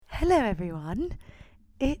Hello everyone,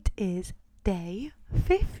 it is day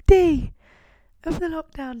 50 of the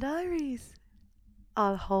Lockdown Diaries.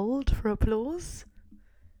 I'll hold for applause.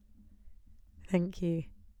 Thank you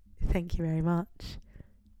very much.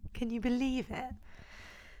 Can you believe it?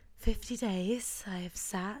 50 days I have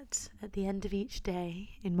sat at the end of each day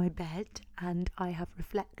in my bed and I have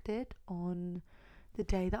reflected on the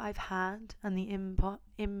day that I've had and the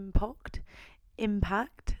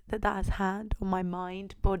impact that has had on my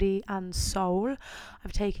mind, body and soul.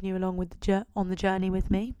 I've taken you along with on the journey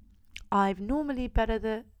with me. I'm normally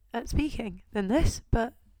better at speaking than this,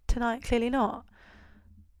 but tonight clearly not.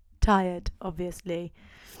 Tired, obviously.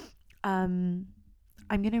 I'm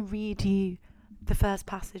going to read you the first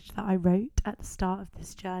passage that I wrote at the start of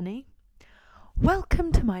this journey.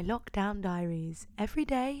 Welcome to my Lockdown Diaries. Every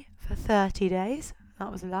day for 30 days.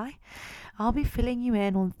 That was a lie. I'll be filling you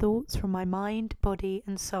in on thoughts from my mind, body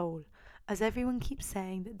and soul. As everyone keeps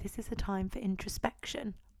saying that this is a time for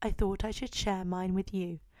introspection, I thought I should share mine with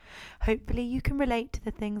you. Hopefully you can relate to the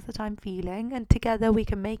things that I'm feeling and together we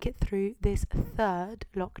can make it through this third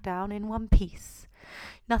lockdown in one piece.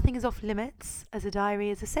 Nothing is off limits as a diary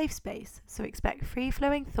is a safe space, so expect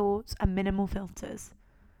free-flowing thoughts and minimal filters.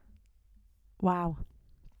 Wow.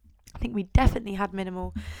 I think we definitely had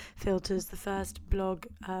minimal filters. The first blog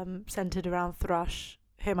centred around thrush.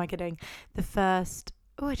 Who am I kidding? The first...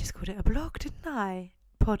 Oh, I just called it a blog, didn't I?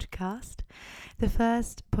 Podcast. The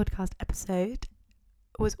first podcast episode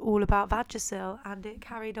was all about Vagisil and it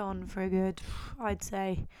carried on for a good, I'd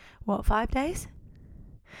say, 5 days?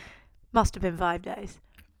 Must have been 5 days.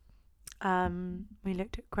 We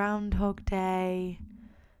looked at Groundhog Day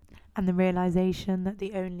and the realisation that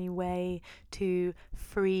the only way to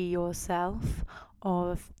free yourself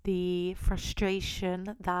of the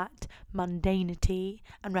frustration that mundanity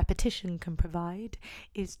and repetition can provide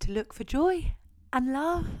is to look for joy and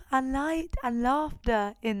love and light and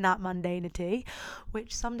laughter in that mundanity,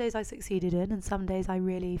 which some days I succeeded in and some days I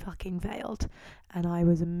really fucking failed and I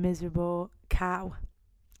was a miserable cow.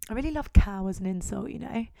 I really love cow as an insult, you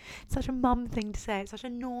know. It's such a mum thing to say. It's such a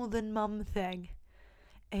northern mum thing.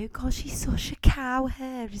 Oh God, she's such a cow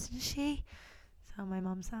here, isn't she? That's how my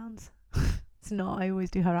mum sounds. It's not. I always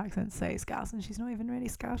do her accent so Scouse, and she's not even really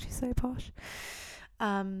Scouse. She's so posh.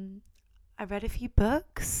 I read a few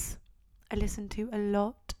books. I listened to a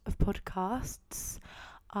lot of podcasts.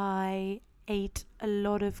 I ate a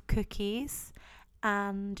lot of cookies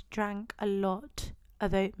and drank a lot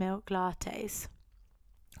of oat milk lattes.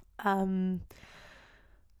 I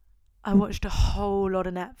watched a whole lot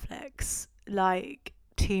of Netflix, like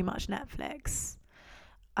too much Netflix.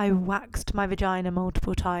 I waxed my vagina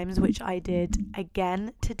multiple times, which I did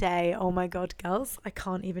again today. Oh my God, girls, I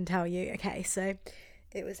can't even tell you. Okay, so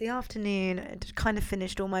it was the afternoon. I'd kind of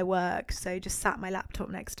finished all my work, so just sat my laptop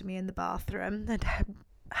next to me in the bathroom and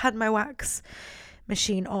had my wax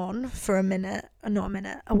machine on for a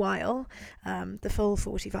while, the full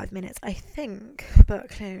 45 minutes I think, but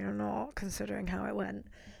clearly not considering how it went.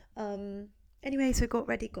 Anyway, so I got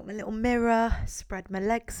ready, got my little mirror, spread my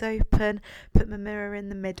legs open, put my mirror in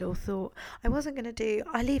the middle, thought I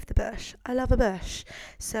leave the bush, I love a bush,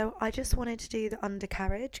 so I just wanted to do the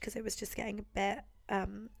undercarriage because it was just getting a bit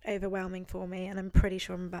overwhelming for me, and I'm pretty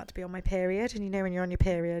sure I'm about to be on my period, and you know when you're on your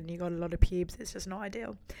period and you got a lot of pubes, it's just not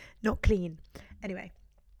ideal, not clean. Anyway,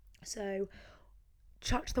 so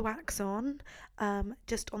chucked the wax on,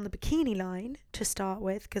 just on the bikini line to start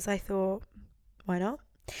with, because I thought, why not?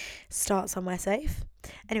 Start somewhere safe.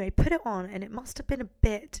 Anyway, put it on, and it must have been a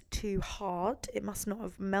bit too hard. It must not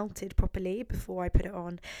have melted properly before I put it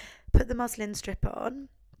on. Put the muslin strip on,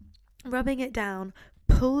 rubbing it down,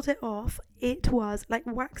 pulled it off. It was like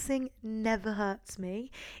waxing never hurts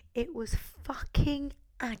me. It was fucking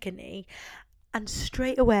agony. And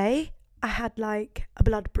straight away, I had like a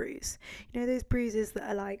blood bruise. You know those bruises that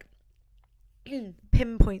are like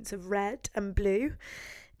pinpoints of red and blue?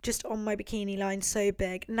 Just on my bikini line, so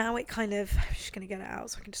big. Now it kind of... I'm just going to get it out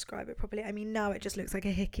so I can describe it properly. I mean, now it just looks like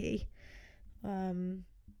a hickey. So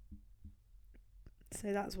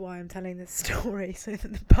that's why I'm telling this story, so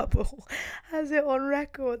that the bubble has it on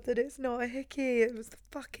record that it's not a hickey. It was the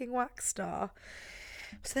fucking wax star.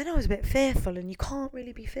 So then I was a bit fearful, and you can't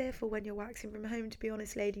really be fearful when you're waxing from home, to be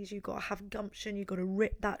honest, ladies. You've got to have gumption. You've got to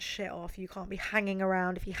rip that shit off. You can't be hanging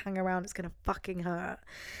around. If you hang around, it's going to fucking hurt.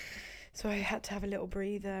 So I had to have a little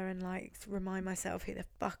breather and like remind myself who the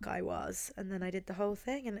fuck I was. And then I did the whole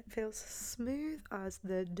thing, and it feels smooth as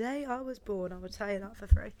the day I was born. I will tell you that for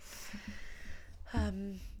free.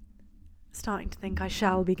 Starting to think I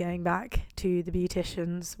shall be going back to the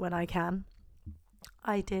beauticians when I can.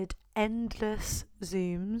 I did endless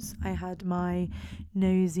Zooms. I had my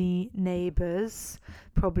nosy neighbours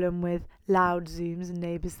problem with loud Zooms and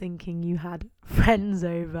neighbours thinking you had friends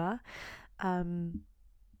over.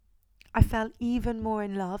 I fell even more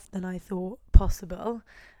in love than I thought possible,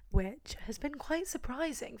 which has been quite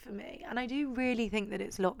surprising for me. And I do really think that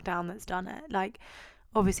it's lockdown that's done it. Like,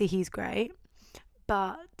 obviously he's great,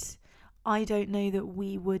 but I don't know that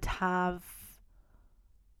we would have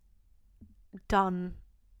done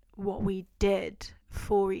what we did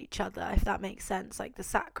for each other, if that makes sense. Like the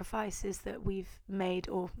sacrifices that we've made,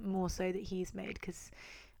 or more so that he's made, because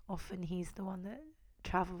often he's the one that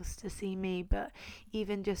travels to see me, but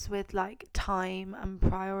even just with like time and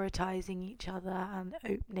prioritizing each other and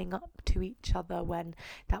opening up to each other when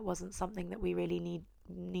that wasn't something that we really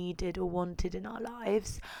needed or wanted in our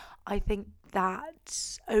lives, I think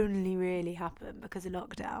that only really happened because of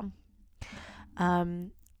lockdown.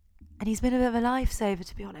 And he's been a bit of a lifesaver,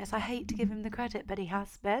 to be honest. I hate to give him the credit, but he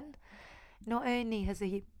has been. Not only has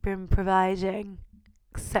he been providing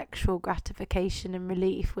sexual gratification and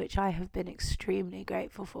relief, which I have been extremely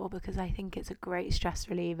grateful for, because I think it's a great stress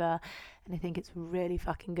reliever, and I think it's really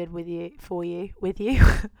fucking good with you.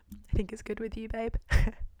 I think it's good with you, babe.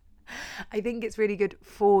 I think it's really good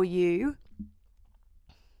for you.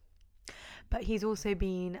 But he's also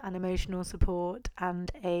been an emotional support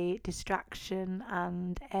and a distraction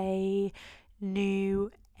and a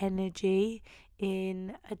new energy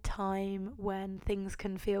in a time when things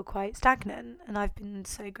can feel quite stagnant, and I've been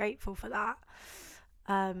so grateful for that.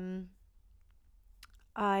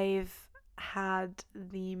 I've had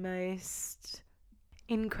the most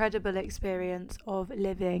incredible experience of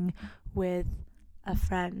living with a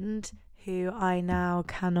friend who I now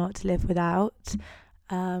cannot live without.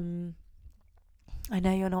 I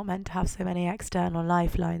know you're not meant to have so many external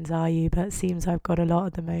lifelines, are you? But it seems I've got a lot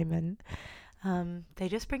at the moment. They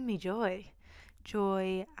just bring me joy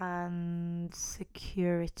and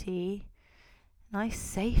security, nice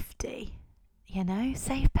safety,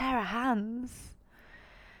 safe pair of hands.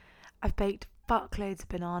 I've baked fuckloads of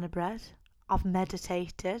banana bread. I've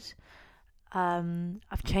meditated.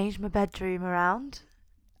 I've changed my bedroom around.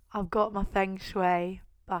 I've got my feng shui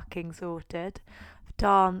fucking sorted. I've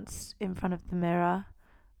danced in front of the mirror.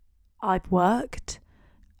 I've worked.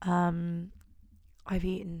 I've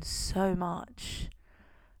eaten so much.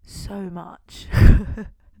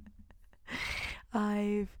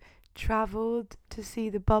 I've travelled to see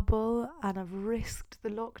the bubble, and I've risked the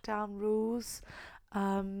lockdown rules.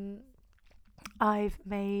 I've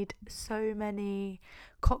made so many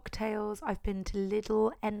cocktails. I've been to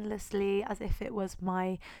Lidl endlessly as if it was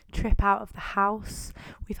my trip out of the house.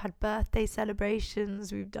 We've had birthday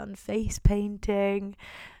celebrations. We've done face painting.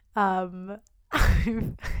 I've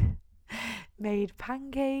made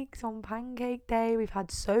pancakes on Pancake Day. We've had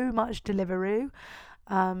so much Deliveroo.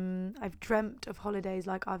 I've dreamt of holidays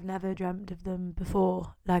like I've never dreamt of them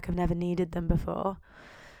before, like I've never needed them before.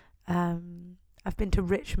 I've been to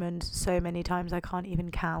Richmond so many times I can't even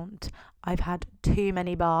count. I've had too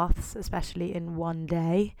many baths, especially in one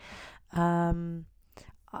day.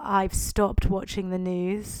 I've stopped watching the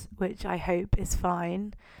news, which I hope is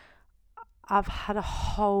fine. I've had a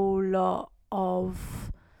whole lot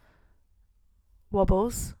of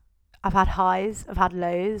wobbles. I've had highs, I've had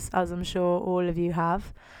lows, as I'm sure all of you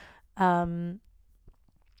have. And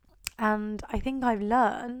I think I've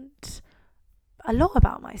learned a lot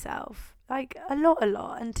about myself. Like, a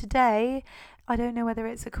lot. And today, I don't know whether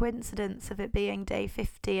it's a coincidence of it being day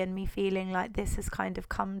 50 and me feeling like this has kind of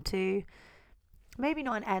come to, maybe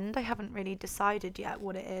not an end. I haven't really decided yet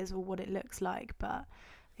what it is or what it looks like, but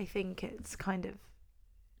I think it's kind of,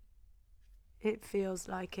 it feels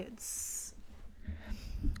like it's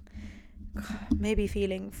maybe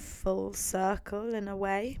feeling full circle in a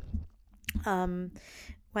way.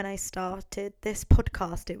 When I started this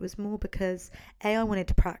podcast, it was more because I wanted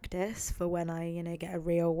to practice for when I, get a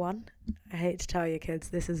real one. I hate to tell you kids,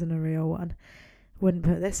 this isn't a real one. Wouldn't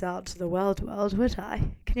put this out to the world, would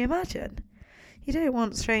I? Can you imagine? You don't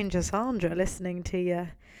want stranger Sandra listening to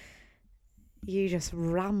you just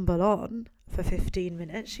ramble on for 15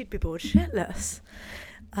 minutes. She'd be bored shitless.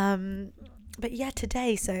 But yeah,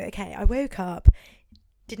 today, I woke up,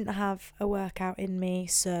 didn't have a workout in me,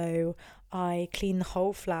 so I cleaned the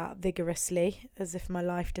whole flat vigorously as if my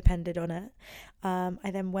life depended on it.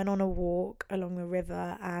 I then went on a walk along the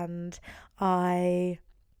river, and I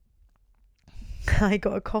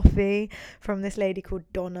got a coffee from this lady called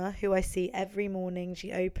Donna, who I see every morning.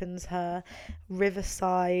 She opens her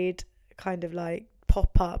riverside kind of like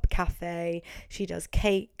pop-up cafe. She does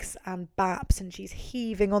cakes and baps, and she's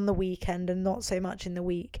heaving on the weekend and not so much in the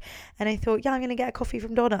week. And I thought, yeah, I'm going to get a coffee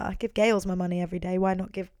from Donna. I give Gales my money every day. Why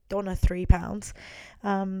not give Donna £3?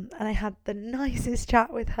 And I had the nicest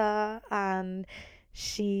chat with her, and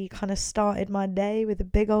she kind of started my day with a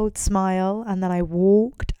big old smile. And then I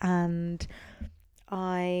walked and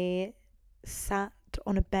I sat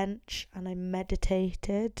on a bench and I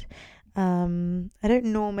meditated. I don't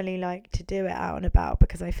normally like to do it out and about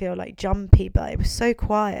because I feel like jumpy, but it was so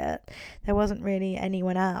quiet. There wasn't really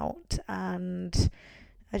anyone out, and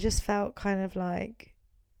I just felt kind of like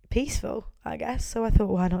peaceful, I guess. So I thought,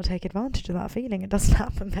 why not take advantage of that feeling? It doesn't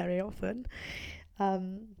happen very often.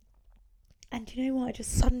 And you know what? I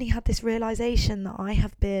just suddenly had this realization that I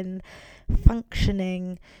have been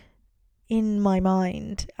functioning in my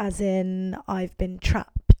mind, as in I've been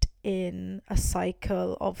trapped in a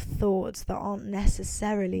cycle of thoughts that aren't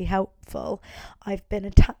necessarily helpful. I've been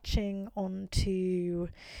attaching onto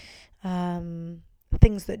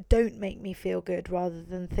things that don't make me feel good rather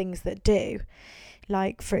than things that do.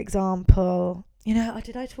 Like, for example, you know,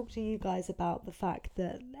 did I talk to you guys about the fact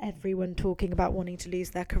that everyone talking about wanting to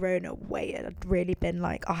lose their corona weight had really been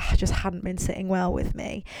like, just hadn't been sitting well with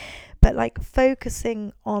me. But like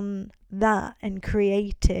focusing on that and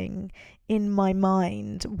creating in my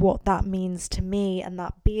mind what that means to me, and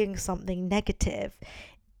that being something negative,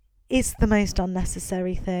 is the most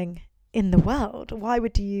unnecessary thing in the world. Why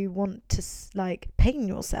would you want to like pain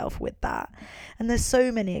yourself with that? And there's so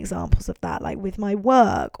many examples of that, like with my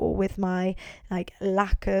work or with my like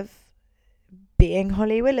lack of being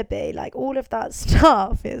Holly Willoughby, like all of that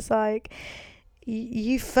stuff. It's like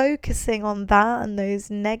you focusing on that and those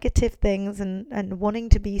negative things and wanting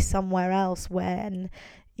to be somewhere else when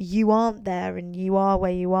you aren't there and you are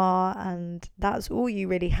where you are, and that's all you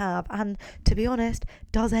really have. And to be honest,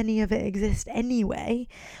 does any of it exist anyway?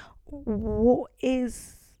 What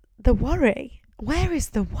is the worry? Where is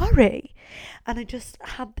the worry? And I just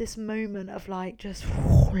had this moment of like just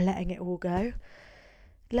letting it all go.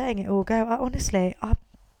 I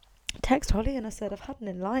text Holly and I said, I've had an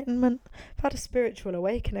enlightenment, I've had a spiritual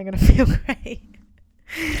awakening, and I feel great.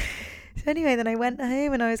 So anyway, then I went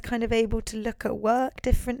home and I was kind of able to look at work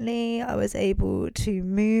differently. I was able to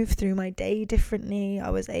move through my day differently. I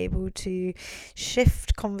was able to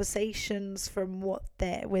shift conversations from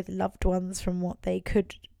with loved ones from what they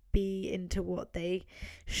could be into what they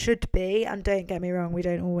should be. And don't get me wrong, we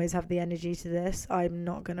don't always have the energy to this. I'm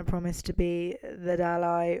not going to promise to be the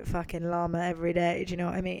Dalai fucking Lama every day. Do you know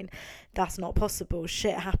what I mean? That's not possible.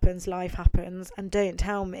 Shit happens, life happens, and don't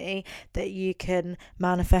tell me that you can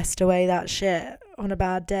manifest away that shit on a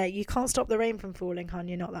bad day. You can't stop the rain from falling, hun.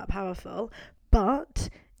 You're not that powerful. But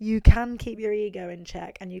you can keep your ego in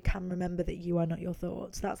check, and you can remember that you are not your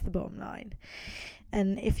thoughts. That's the bottom line.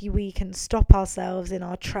 And if we can stop ourselves in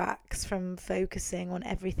our tracks from focusing on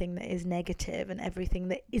everything that is negative and everything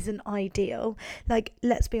that isn't ideal, like,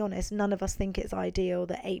 let's be honest, none of us think it's ideal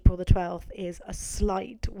that April the 12th is a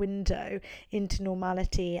slight window into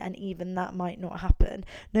normality, and even that might not happen.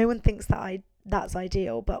 No one thinks that's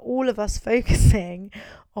ideal, but all of us focusing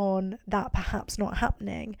on that perhaps not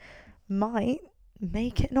happening might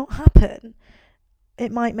make it not happen.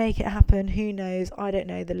 It might make it happen, who knows? I don't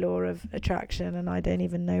know the law of attraction, and I don't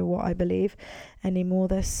even know what I believe anymore.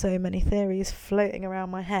 There's so many theories floating around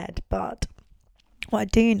my head, but what I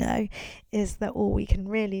do know is that all we can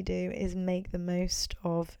really do is make the most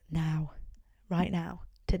of now, right now,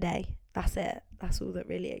 today. That's it. That's all that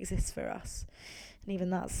really exists for us, and even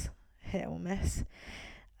that's hit or miss.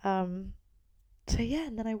 So yeah,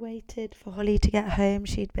 and then I waited for Holly to get home.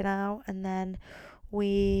 She'd been out, and then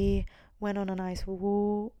we went on a nice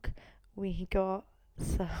walk. We got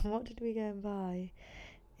some, what did we go and buy?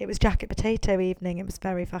 It was jacket potato evening. It was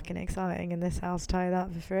very fucking exciting in this house, tell you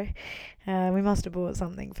that for free. We must have bought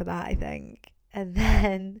something for that, I think. And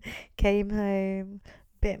then came home,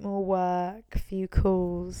 bit more work, a few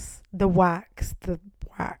calls, the wax.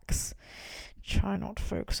 Try not to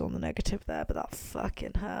focus on the negative there, but that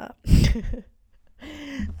fucking hurt.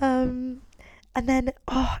 And then,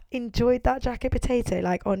 enjoyed that jacket potato.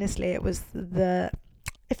 Like, honestly, it was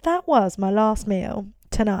if that was my last meal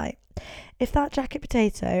tonight, if that jacket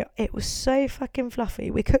potato, it was so fucking fluffy.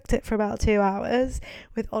 We cooked it for about 2 hours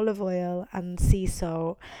with olive oil and sea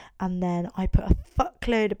salt. And then I put a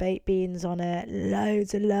fuckload of baked beans on it,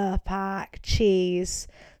 loads of Lurpak, cheese,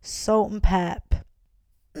 salt and pep.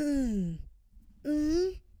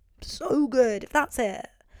 So good. If that's it,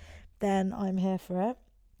 then I'm here for it.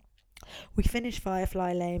 We finished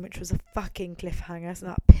Firefly Lane, which was a fucking cliffhanger, so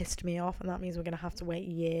that pissed me off, and that means we're going to have to wait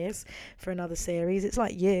years for another series. It's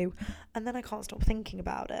like You. And then I can't stop thinking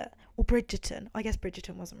about it. Or Bridgerton. I guess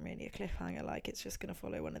Bridgerton wasn't really a cliffhanger, like it's just going to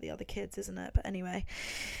follow one of the other kids, isn't it? But anyway,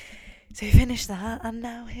 so we finished that, and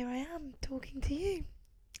now here I am talking to you.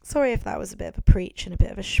 Sorry if that was a bit of a preach and a bit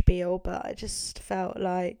of a spiel, but I just felt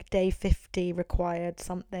like day 50 required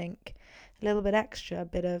something a little bit extra, a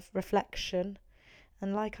bit of reflection.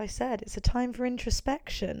 And like I said, it's a time for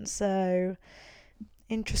introspection. So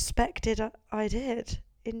introspection I did.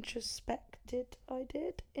 Introspection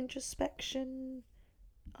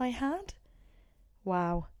I had.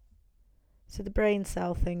 Wow. So the brain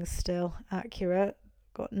cell thing's still accurate.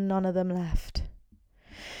 Got none of them left.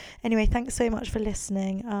 Anyway, thanks so much for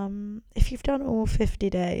listening. If you've done all 50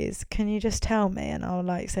 days, can you just tell me and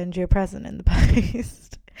I'll send you a present in the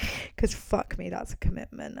post? Because fuck me, that's a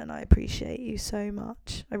commitment, and I appreciate you so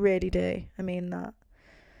much. I really do. I mean that.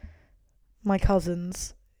 My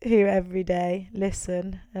cousins, who every day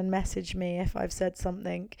listen and message me if I've said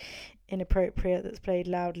something inappropriate that's played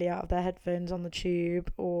loudly out of their headphones on the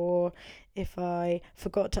tube, or if I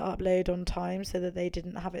forgot to upload on time so that they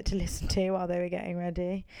didn't have it to listen to while they were getting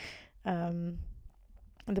ready.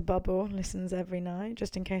 The bubble listens every night,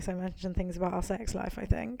 just in case I mention things about our sex life, I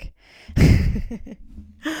think.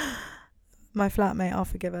 My flatmate, I'll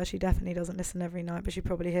forgive her, she definitely doesn't listen every night, but she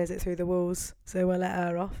probably hears it through the walls, so we'll let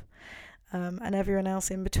her off. And everyone else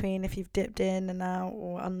in between, if you've dipped in and out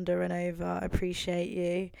or under and over, I appreciate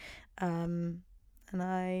you. And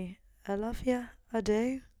I love you, I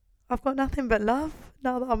do. I've got nothing but love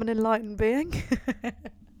now that I'm an enlightened being.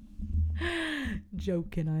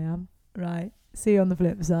 Joking I am. Right. See you on the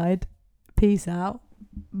flip side. Peace out.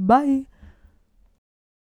 Bye.